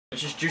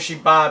This is Juicy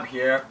Bob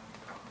here,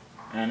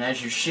 and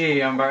as you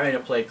see, I'm ready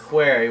to play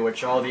Query,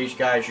 which all these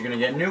guys are going to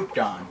get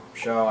nuked on.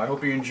 So I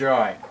hope you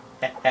enjoy.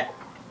 Go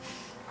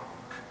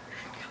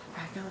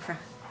front.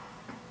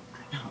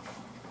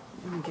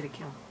 Let me get a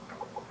kill.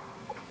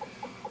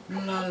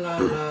 La la la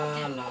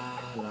la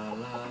la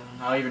la.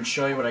 I'll even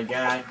show you what I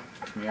got.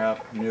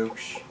 Yep,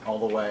 nukes all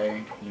the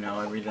way. You know,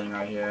 everything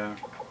right here.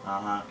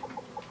 Uh-huh.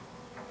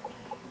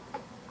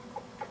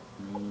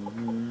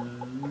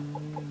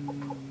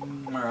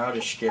 Or I'll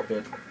just skip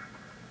it.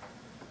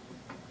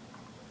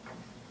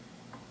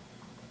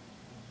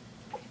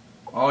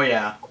 Oh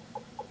yeah.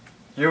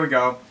 Here we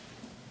go.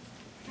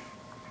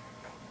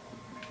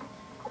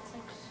 It's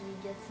like he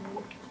gets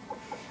nuked.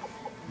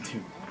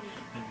 Dude,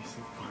 that'd be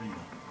so funny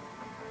though.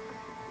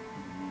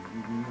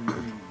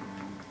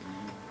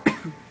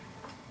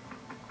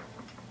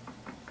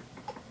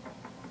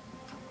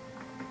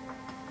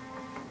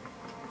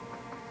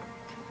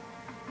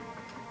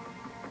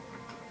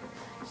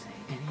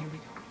 And here we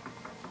go.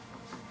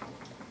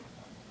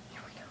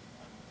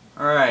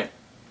 Alright,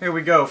 here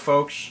we go,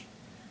 folks.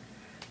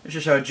 This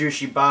is how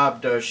Juicy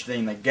Bob does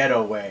things the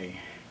ghetto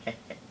way.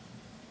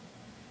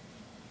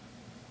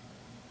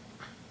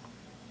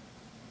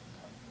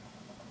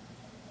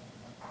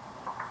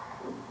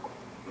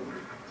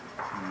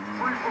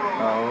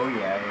 Oh,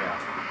 yeah.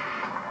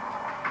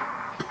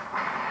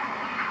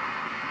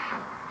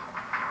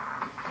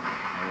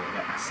 Oh, we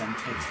got some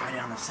takes right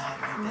on the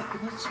side right there.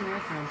 What's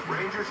marathon time?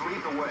 Rangers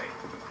lead the way.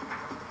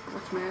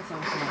 What's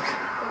marathon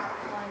time?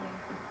 Climbing.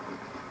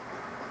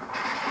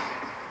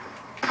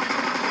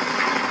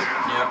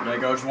 Yep, there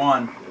goes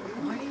one.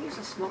 Why do you use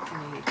a smoke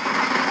grenade?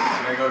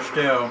 There goes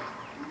two.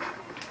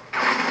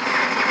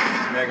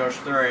 There goes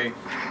three.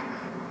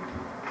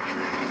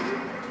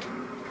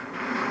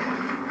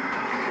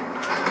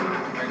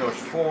 There goes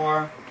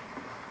four.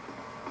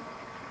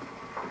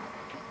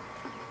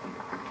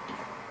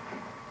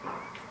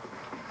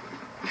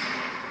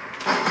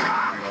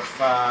 There goes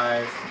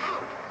five.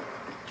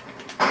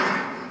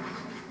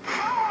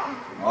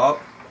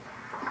 Oh,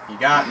 you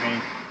got me.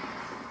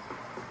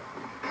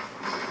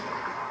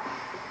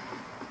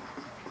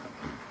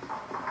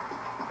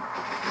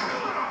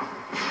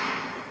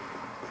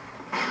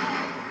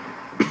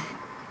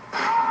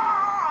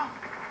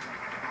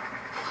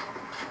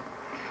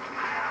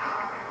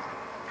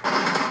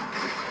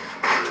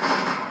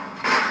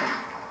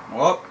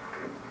 Whoop.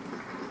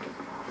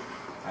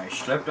 I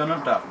slipped on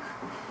a duck.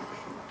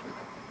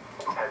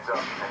 Heads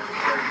up. Enemy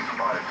carrier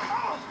spotted.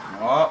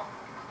 Whoop.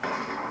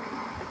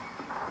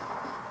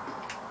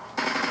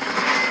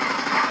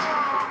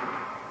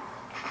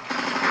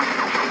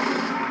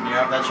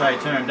 Yep, that's how you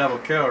turn a double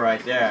kill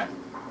right there.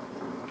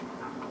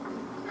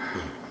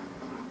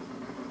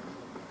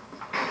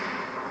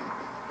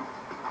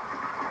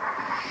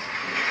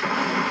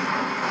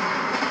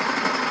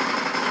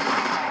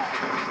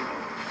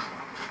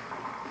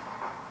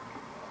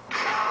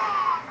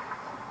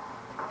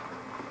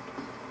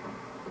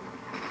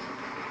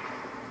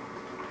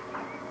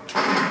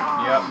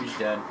 Yep, he's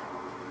dead.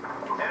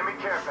 Enemy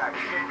care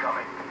package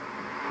incoming.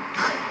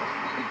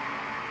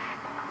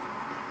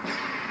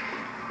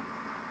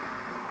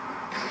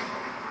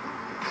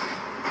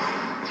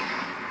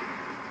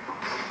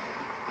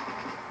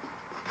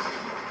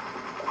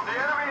 The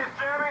enemy is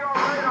jamming our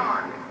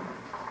radar.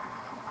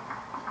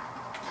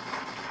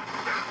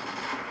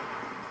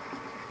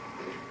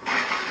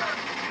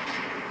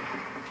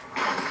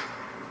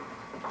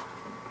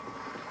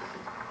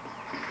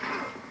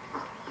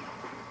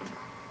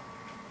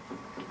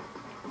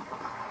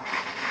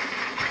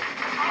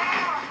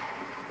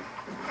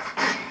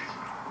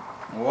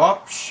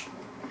 Whoops.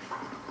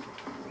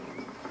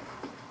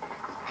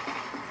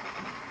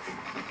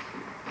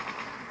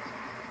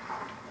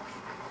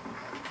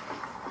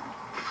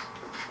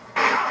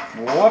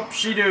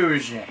 Whoopsie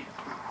doozy.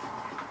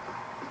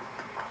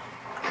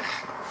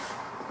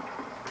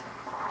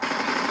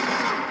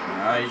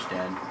 Oh, he's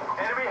dead.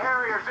 Enemy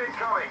Harriers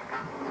incoming.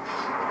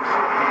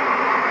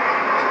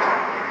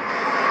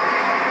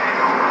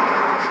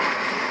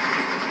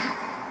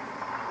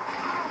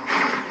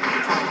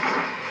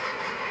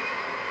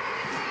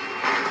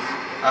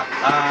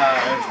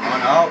 There's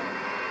one out.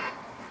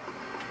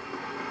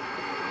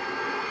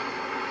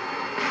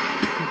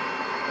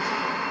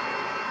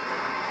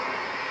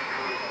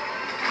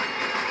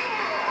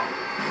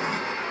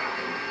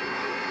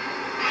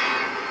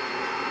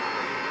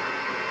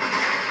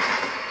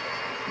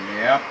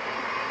 Yep.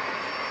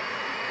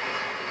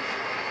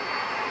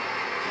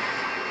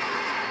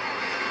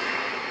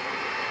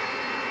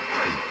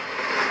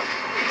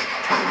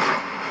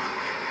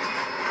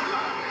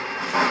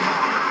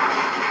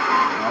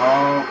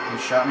 Oh, he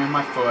shot me in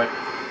my foot.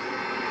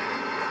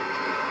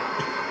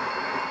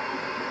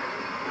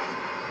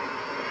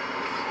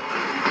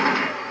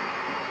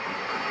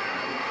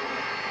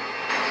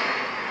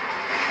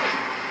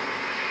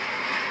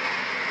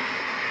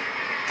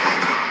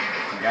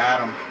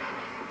 Got him.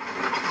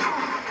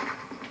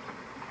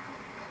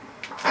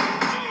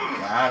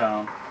 Got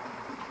him.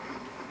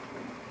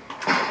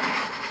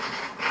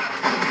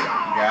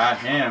 Got Got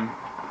him.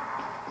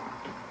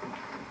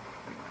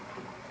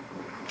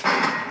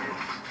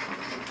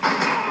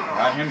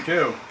 Got him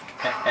too.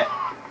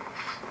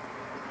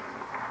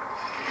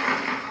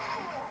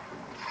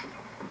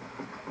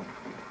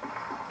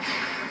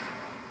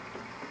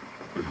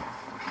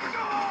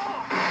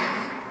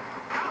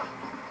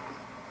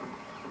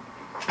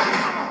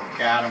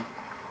 Got him.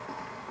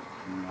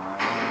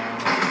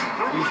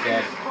 He's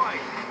dead.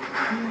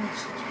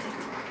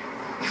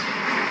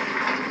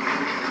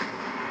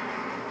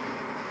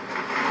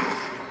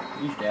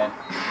 He's dead.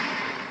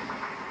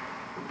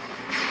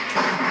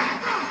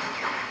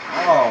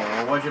 Oh,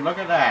 well, would you look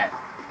at that?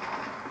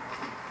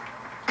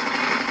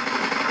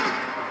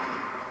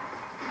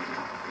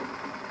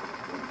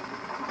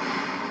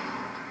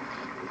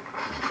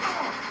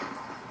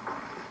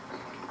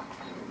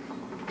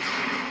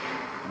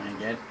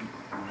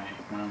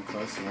 When I'm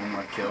close to one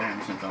more kill, I'm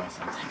just gonna throw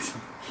myself like so.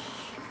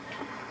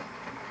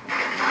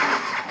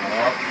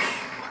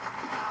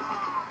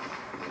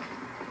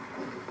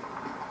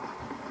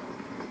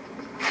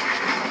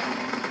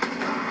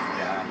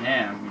 Got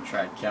him. He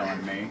tried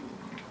killing me.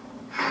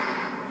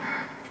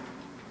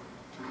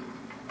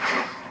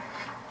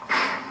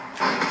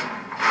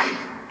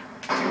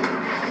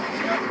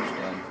 Yep, he's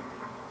dead.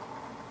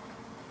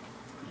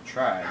 He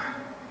tried.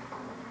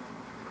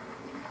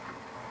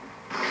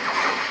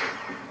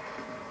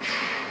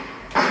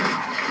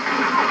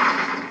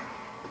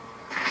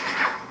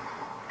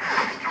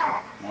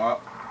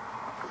 Well,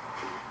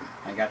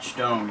 I got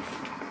stoned.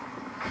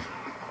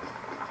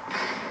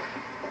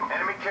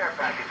 Enemy care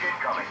package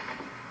incoming.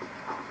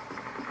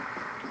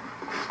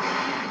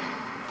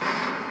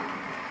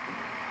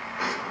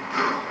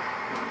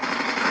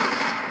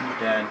 He's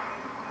dead.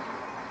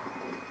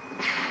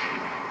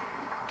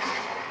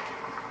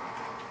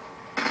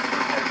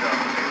 Heads up,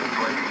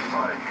 UAV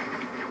spotted.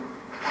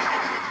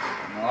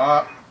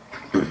 What?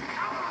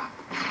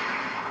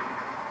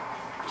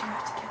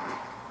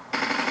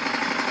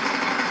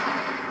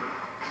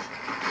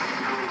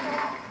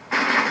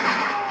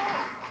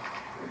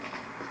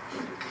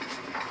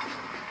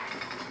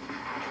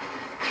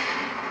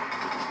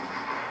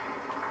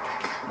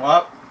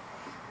 Well,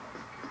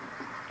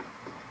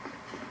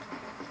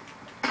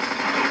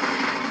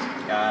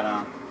 got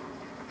him.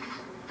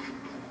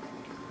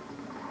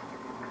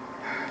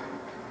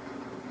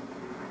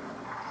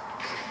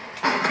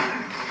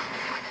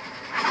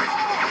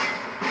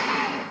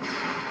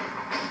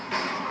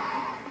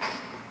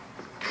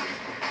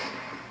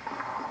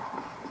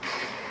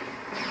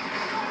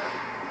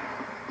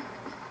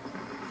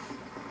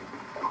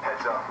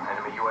 Heads up,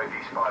 enemy UAV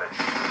spotted.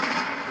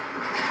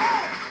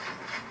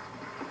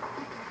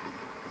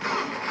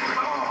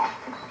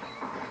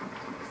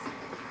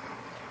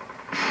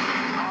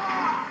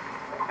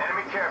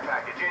 Enemy care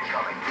package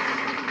incoming.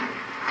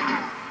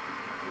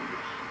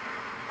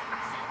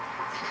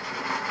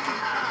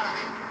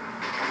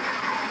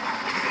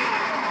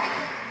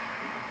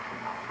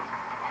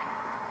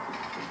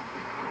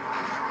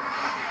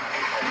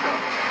 Heads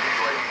up, enemy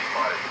UAV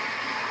spotted.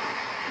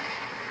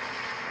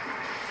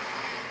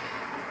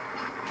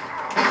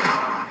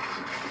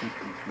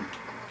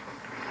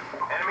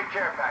 Enemy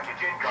care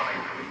package incoming.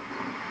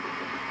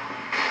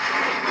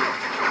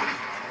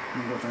 Let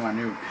me go through my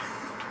nuke.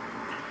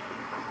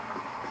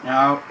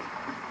 Now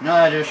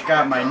that I just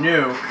got my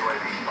nuke,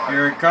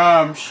 here it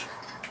comes.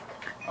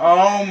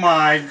 Oh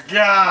my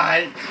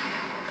god!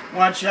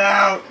 Watch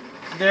out!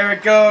 There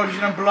it goes, it's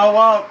gonna blow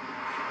up!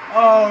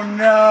 Oh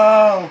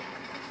no!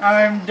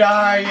 I'm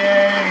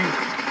dying!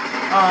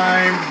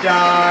 I'm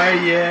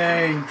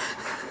dying!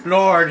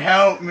 Lord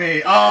help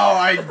me! Oh,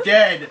 I'm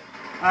dead!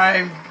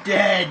 I'm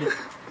dead!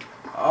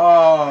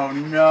 Oh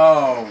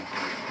no!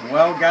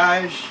 Well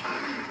guys,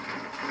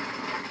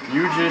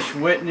 you just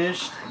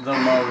witnessed the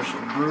most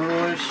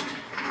brutalist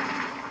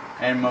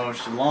and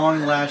most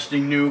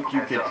long-lasting nuke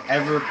you could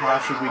ever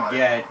possibly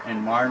get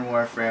in Modern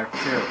Warfare 2.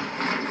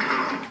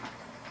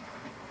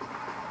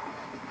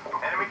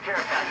 Enemy care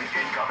package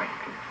incoming.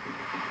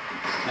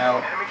 Now,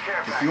 Enemy care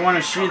if package you want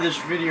to see incoming. this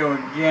video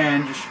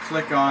again, just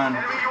click on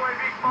Enemy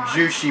UAV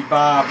spotted.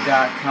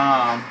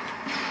 juicybob.com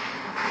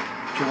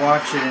to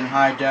watch it in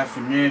high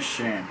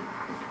definition.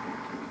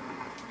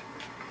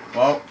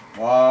 Whoa.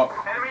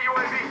 Enemy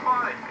UAV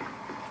spotted.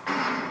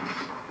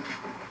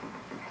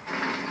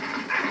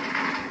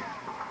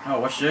 Oh,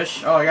 what's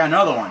this? Oh, I got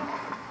another one.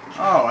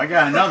 Oh, I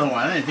got another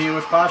one. I didn't think it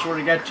was possible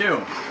to get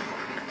two.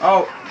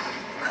 Oh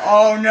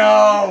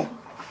no!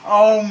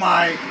 Oh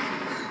my!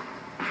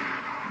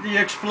 The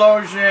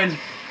explosion!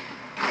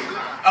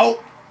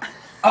 Oh!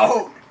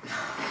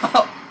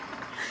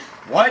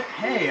 What?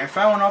 Hey, I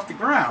found one off the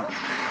ground.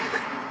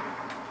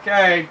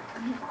 Okay.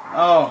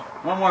 Oh,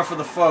 one more for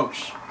the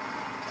folks.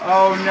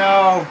 Oh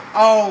no!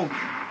 Oh!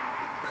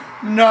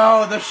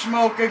 No, the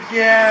smoke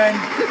again!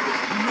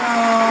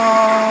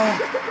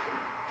 No!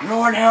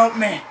 Lord help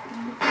me!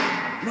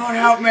 Lord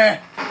help me!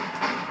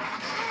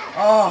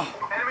 Oh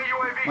Enemy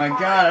UAV my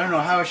spotted. god, I don't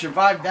know how I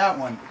survived that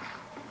one.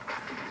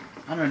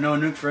 I don't know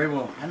nukes were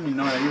able. I didn't even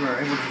know that you were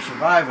able to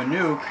survive a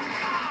nuke.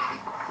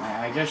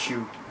 I guess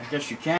you can.